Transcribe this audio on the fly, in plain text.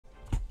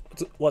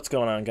What's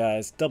going on,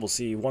 guys? Double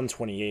C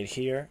 128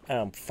 here.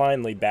 I'm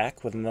finally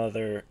back with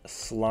another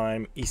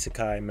Slime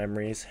Isekai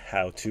Memories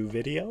how-to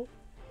video.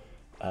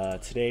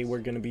 Today we're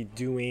going to be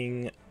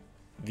doing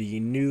the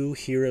new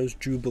Heroes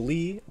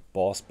Jubilee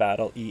Boss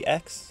Battle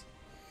EX.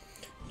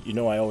 You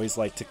know I always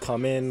like to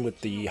come in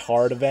with the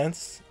hard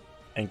events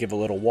and give a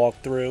little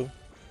walkthrough.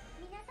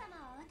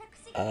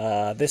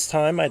 This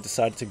time I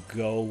decided to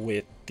go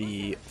with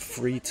the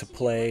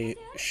free-to-play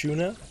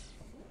Shuna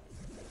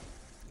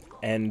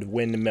and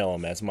Windmill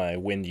as my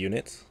wind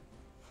units.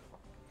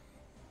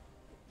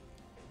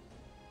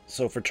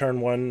 So for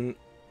turn 1,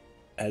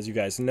 as you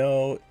guys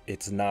know,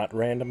 it's not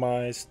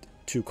randomized.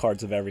 2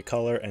 cards of every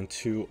color and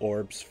 2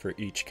 orbs for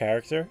each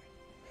character.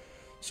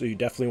 So you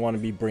definitely want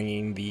to be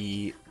bringing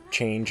the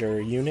changer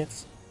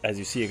units. As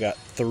you see, I got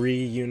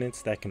 3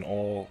 units that can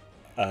all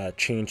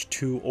change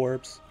 2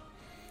 orbs.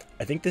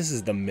 I think this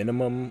is the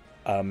minimum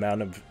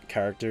amount of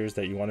characters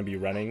that you want to be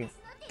running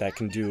that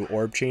can do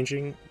orb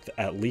changing.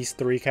 At least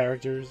 3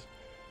 characters,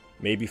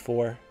 maybe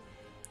 4,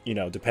 you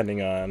know,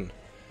 depending on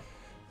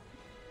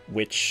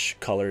which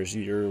colors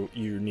you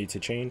need to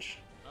change.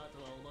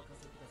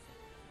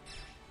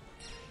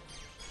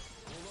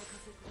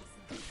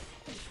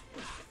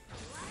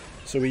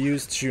 So we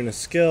used Shuna's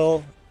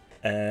skill,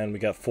 and we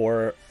got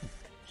 4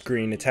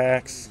 green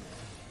attacks,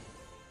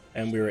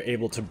 and we were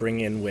able to bring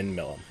in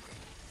Windmill.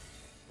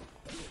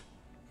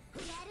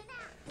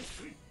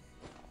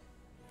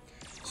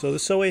 So the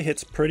SOUEI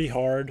hits pretty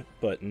hard,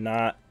 but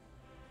not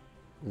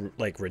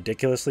like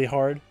ridiculously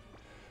hard.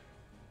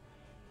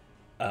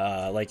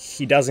 Like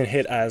he doesn't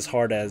hit as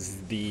hard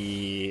as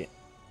the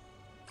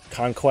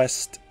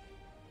Conquest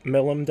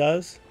Millum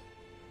does,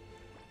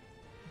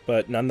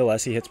 but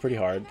nonetheless he hits pretty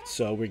hard.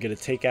 So we're gonna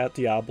take out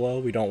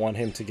Diablo. We don't want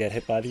him to get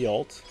hit by the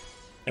ult,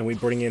 and we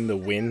bring in the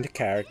wind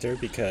character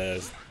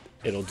because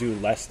it'll do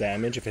less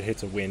damage if it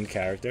hits a wind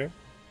character.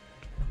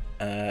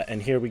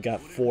 And here we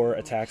got 4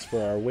 attacks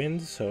for our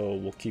wind, so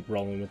we'll keep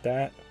rolling with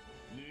that.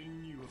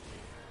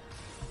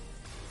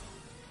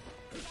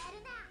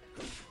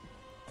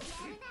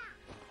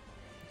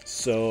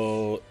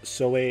 So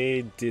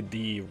SOUEI did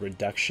the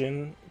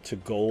reduction to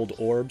gold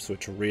orbs,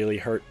 which really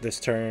hurt this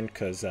turn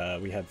because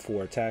we had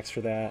 4 attacks for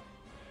that.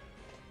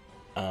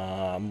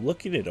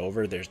 Looking it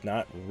over, there's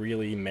not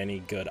really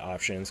many good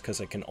options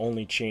because I can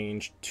only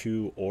change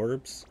 2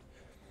 orbs.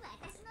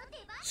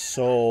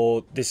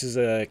 So this is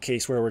a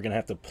case where we're gonna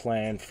have to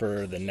plan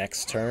for the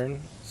next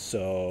turn.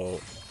 So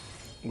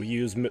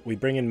we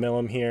bring in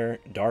Millum here,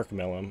 Dark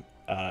Millum,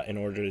 in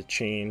order to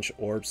change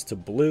orbs to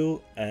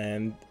blue,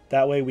 and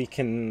that way we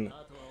can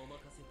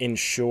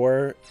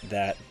ensure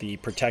that the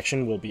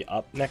protection will be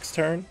up next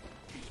turn.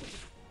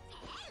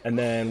 And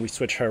then we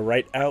switch her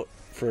right out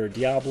for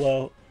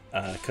Diablo,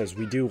 because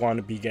we do want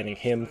to be getting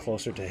him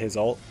closer to his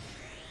ult.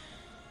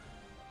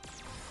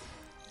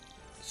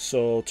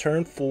 So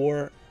turn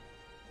 4.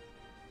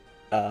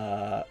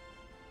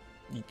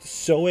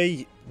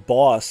 SOUEI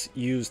boss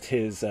used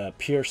his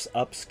Pierce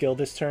Up skill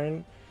this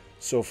turn.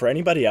 So for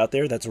anybody out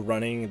there that's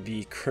running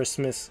the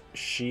Christmas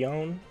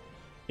Shion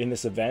in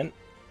this event,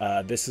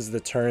 this is the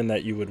turn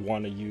that you would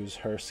want to use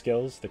her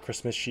skills, the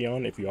Christmas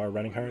Shion. If you are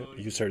running her,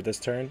 use her this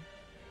turn.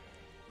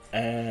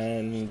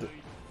 And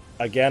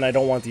again, I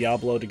don't want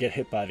Diablo to get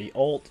hit by the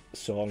ult,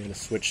 so I'm going to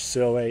switch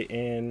SOUEI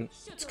in.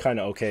 It's kind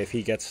of okay if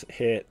he gets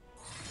hit.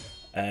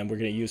 And we're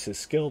going to use his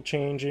skill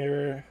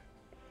changer.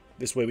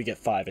 This way we get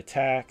 5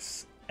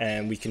 attacks,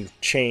 and we can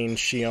change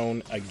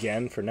Shion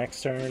again for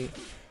next turn.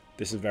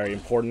 This is very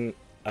important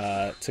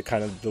to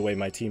kind of the way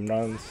my team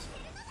runs.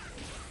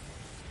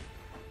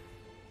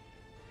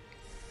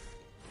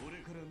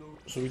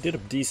 So we did a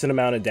decent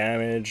amount of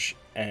damage,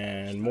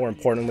 and more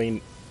importantly,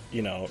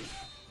 you know,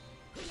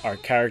 our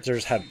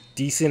characters have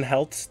decent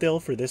health still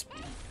for this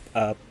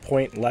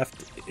point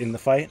left in the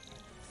fight.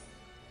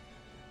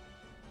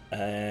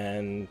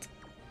 And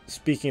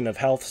speaking of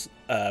health,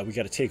 we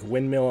got to take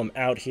Windmill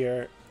out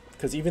here,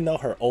 because even though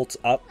her ult's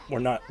up, we're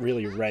not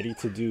really ready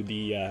to do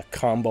the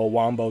combo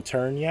wombo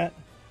turn yet.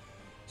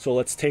 So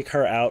let's take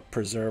her out,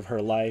 preserve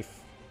her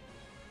life.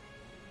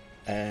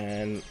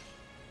 And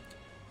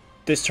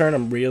this turn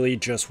I'm really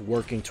just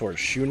working towards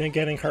Shuna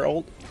getting her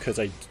ult, because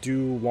I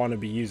do want to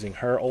be using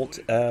her ult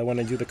when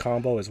I do the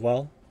combo as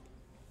well.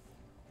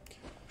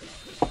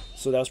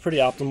 So that was pretty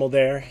optimal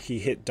there. He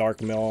hit Dark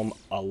Millum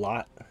a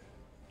lot.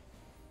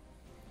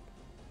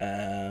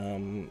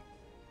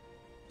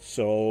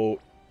 So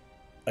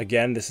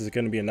again, this is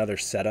going to be another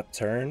setup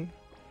turn.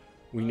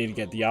 We need to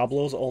get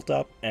Diablo's ult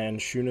up and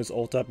Shuna's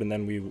ult up, and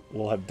then we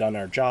will have done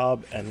our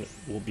job and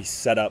we'll be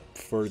set up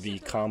for the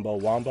combo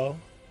wombo.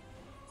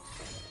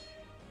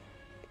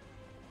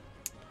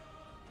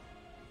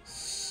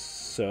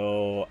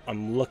 So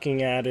I'm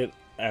looking at it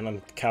and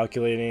I'm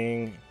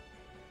calculating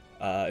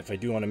if I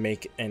do want to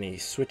make any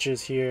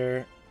switches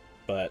here,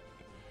 but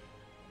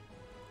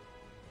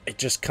it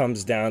just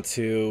comes down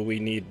to we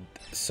need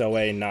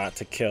SOUEI not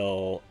to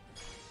kill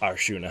our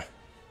Shuna,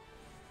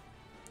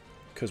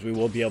 because we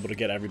will be able to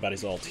get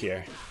everybody's ult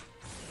here.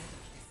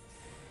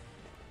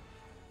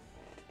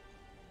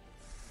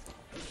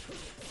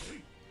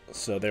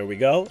 So there we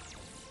go.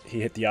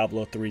 He hit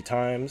Diablo 3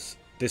 times.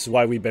 This is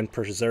why we've been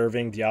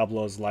preserving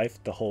Diablo's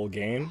life the whole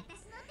game.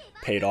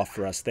 Paid off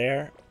for us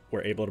there.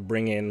 We're able to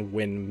bring in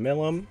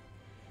Windmillum,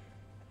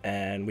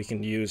 and we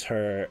can use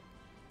her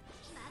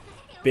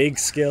big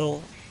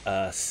skill,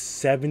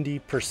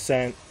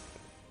 70%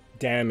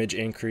 damage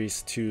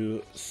increase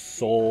to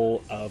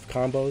Soul of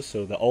combos,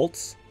 so the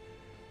ults.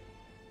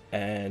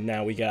 And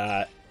now we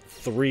got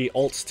 3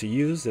 ults to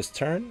use this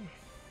turn.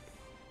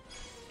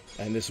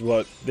 And this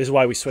is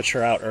why we switched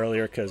her out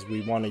earlier, because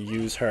we want to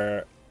use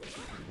her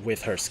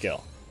with her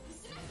skill.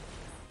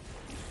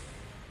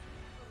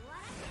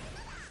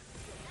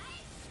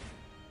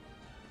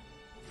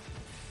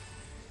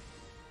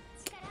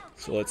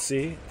 So let's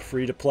see,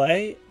 free to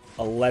play,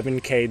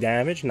 11k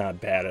damage,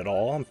 not bad at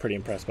all. I'm pretty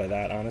impressed by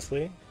that,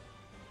 honestly.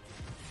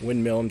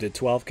 Windmillum did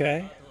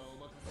 12k,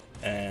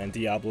 and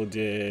Diablo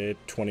did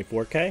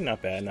 24k,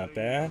 not bad, not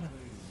bad.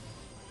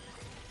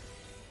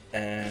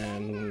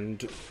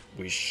 And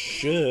we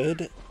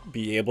should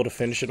be able to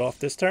finish it off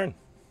this turn.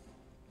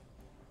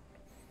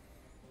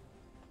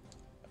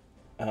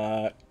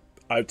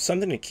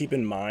 Something to keep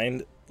in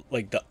mind,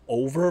 like the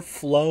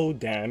overflow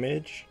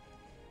damage,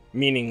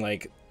 meaning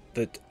like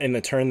in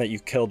the turn that you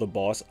kill the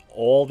boss,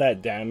 all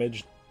that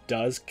damage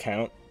does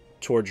count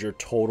towards your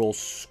total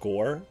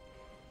score.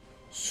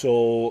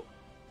 So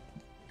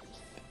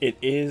it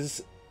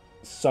is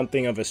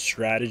something of a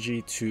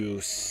strategy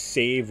to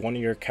save one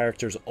of your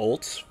character's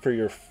ults for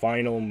your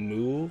final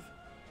move,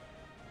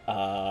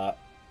 to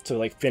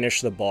like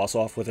finish the boss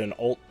off with an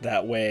ult.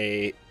 That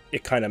way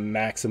it kind of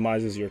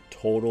maximizes your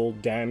total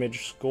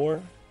damage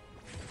score.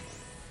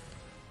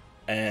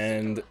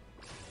 And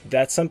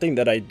that's something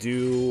that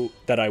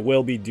I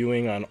will be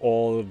doing on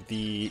all of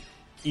the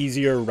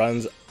easier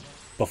runs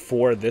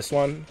before this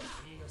one,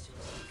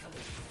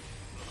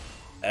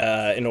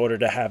 in order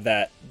to have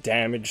that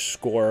damage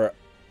score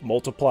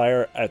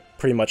multiplier at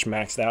pretty much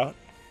maxed out.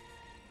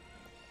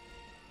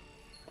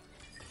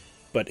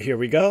 But here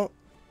we go.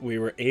 We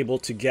were able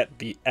to get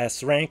the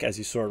S rank, as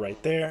you saw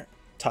right there,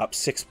 top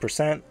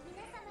 6%.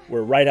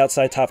 We're right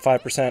outside top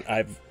 5%.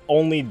 I've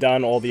only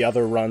done all the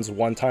other runs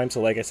one time, so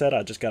like I said,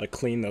 I just got to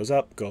clean those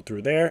up, go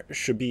through there.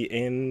 Should be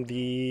in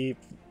the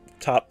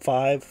top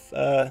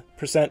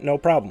 5%, no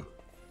problem.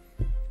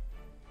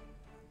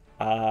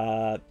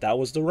 That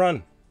was the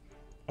run.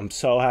 I'm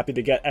so happy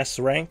to get S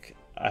rank.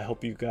 I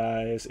hope you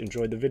guys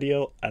enjoyed the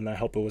video, and I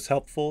hope it was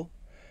helpful.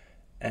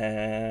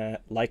 And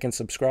like and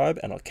subscribe,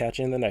 and I'll catch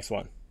you in the next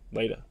one.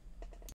 Later.